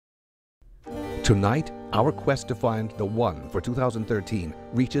Tonight, our quest to find the one for 2013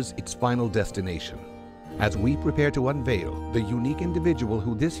 reaches its final destination, as we prepare to unveil the unique individual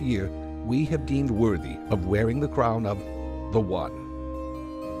who this year we have deemed worthy of wearing the crown of the one.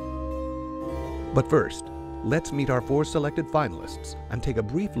 But first, let's meet our 4 selected finalists and take a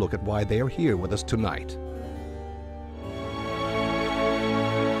brief look at why they are here with us tonight.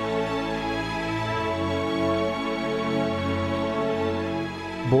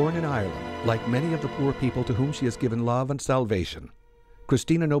 Born in Ireland, like many of the poor people to whom she has given love and salvation,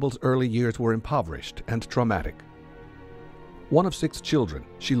 Christina Noble's early years were impoverished and traumatic. One of 6 children,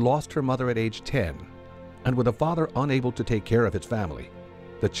 she lost her mother at age 10, and with a father unable to take care of his family,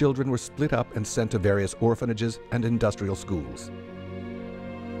 the children were split up and sent to various orphanages and industrial schools.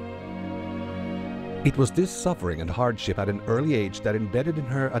 It was this suffering and hardship at an early age that embedded in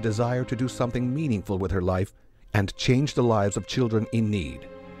her a desire to do something meaningful with her life and change the lives of children in need.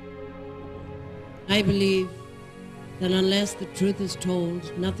 I believe that unless the truth is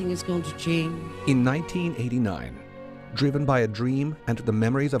told, nothing is going to change. In 1989, driven by a dream and the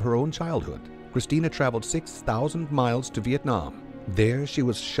memories of her own childhood, Christina traveled 6,000 miles to Vietnam. There she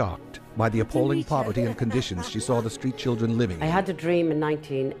was shocked by the appalling poverty and conditions she saw the street children living in. I had a dream in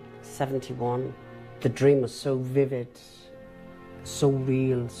 1971. The dream was so vivid, so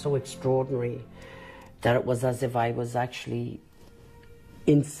real, so extraordinary, that it was as if I was actually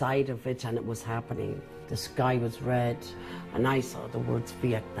inside of it and it was happening. The sky was red and I saw the words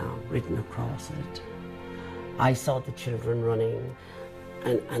Vietnam written across it. I saw the children running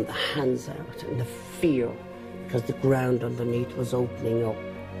and the hands out and the fear, because the ground underneath was opening up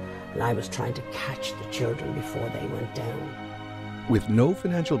and I was trying to catch the children before they went down. With no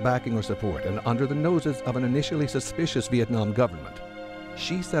financial backing or support and under the noses of an initially suspicious Vietnam government,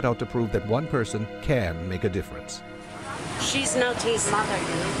 she set out to prove that one person can make a difference. She's not his mother.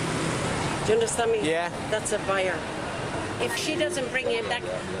 Do you understand me? Yeah. That's a buyer. If she doesn't bring him back,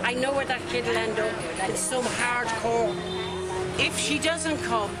 I know where that kid will end up. It's some hardcore. If she doesn't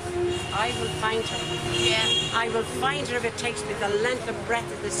come, I will find her. Yeah. I will find her if it takes me the length and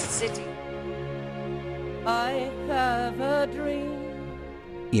breadth of this city. I have a dream.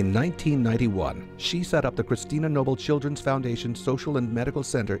 In 1991, she set up the Christina Noble Children's Foundation Social and Medical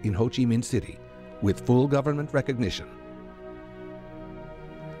Center in Ho Chi Minh City with full government recognition.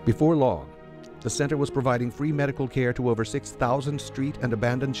 Before long, the center was providing free medical care to over 6,000 street and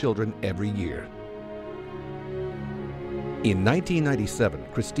abandoned children every year. In 1997,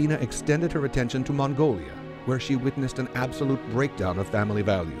 Christina extended her attention to Mongolia, where she witnessed an absolute breakdown of family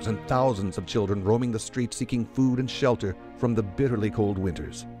values and thousands of children roaming the streets seeking food and shelter from the bitterly cold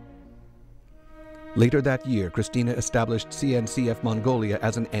winters. Later that year, Christina established CNCF Mongolia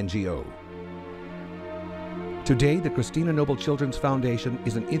as an NGO. Today, the Christina Noble Children's Foundation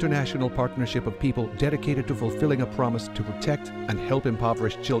is an international partnership of people dedicated to fulfilling a promise to protect and help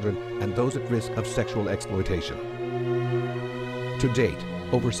impoverished children and those at risk of sexual exploitation. To date,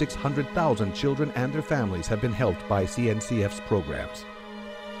 over 600,000 children and their families have been helped by CNCF's programs.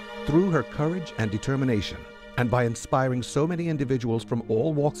 Through her courage and determination, and by inspiring so many individuals from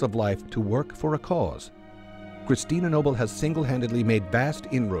all walks of life to work for a cause, Christina Noble has single-handedly made vast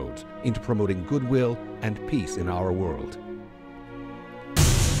inroads into promoting goodwill and peace in our world.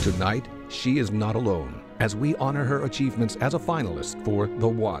 Tonight, she is not alone, as we honor her achievements as a finalist for The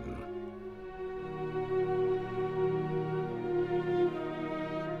One.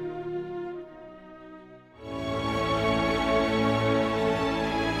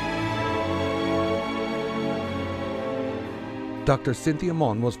 Dr. Cynthia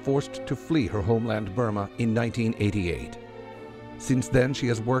Maung was forced to flee her homeland Burma in 1988. Since then, she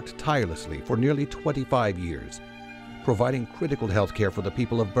has worked tirelessly for nearly 25 years, providing critical health care for the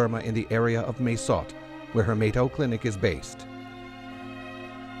people of Burma in the area of Mae Sot, where her Mae Tho clinic is based.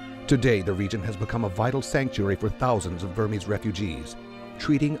 Today, the region has become a vital sanctuary for thousands of Burmese refugees,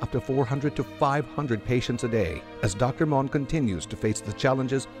 treating up to 400 to 500 patients a day as Dr. Maung continues to face the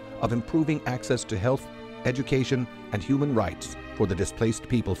challenges of improving access to health, education, and human rights for the displaced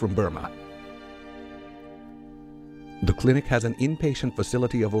people from Burma. The clinic has an inpatient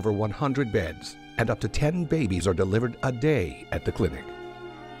facility of over 100 beds, and up to 10 babies are delivered a day at the clinic.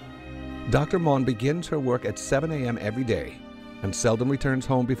 Dr. Maung begins her work at 7 a.m. every day and seldom returns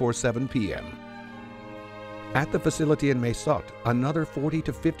home before 7 p.m. At the facility in Mae Sot, another 40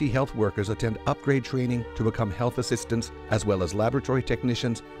 to 50 health workers attend upgrade training to become health assistants, as well as laboratory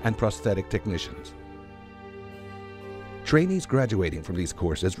technicians and prosthetic technicians. Trainees graduating from these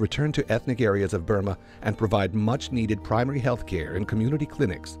courses return to ethnic areas of Burma and provide much-needed primary health care in community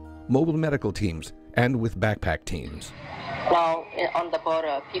clinics, mobile medical teams, and with backpack teams. Now, on the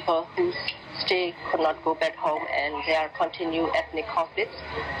border, people who stay could not go back home, and there are continued ethnic conflicts.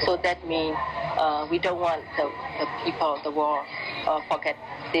 So that means we don't want the people of the world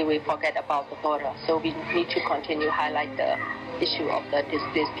they will forget about the border. So we need to continue to highlight the issue of the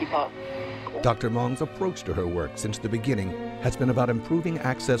displaced people. Dr. Maung's approach to her work since the beginning has been about improving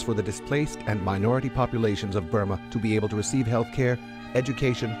access for the displaced and minority populations of Burma to be able to receive health care,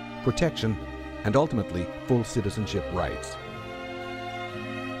 education, protection, and ultimately full citizenship rights.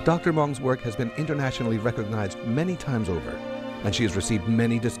 Dr. Maung's work has been internationally recognized many times over, and she has received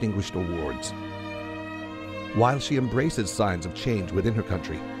many distinguished awards. While she embraces signs of change within her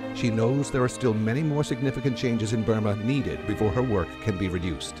country, she knows there are still many more significant changes in Burma needed before her work can be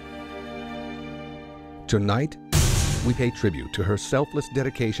reduced. Tonight, we pay tribute to her selfless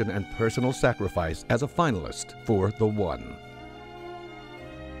dedication and personal sacrifice as a finalist for The One.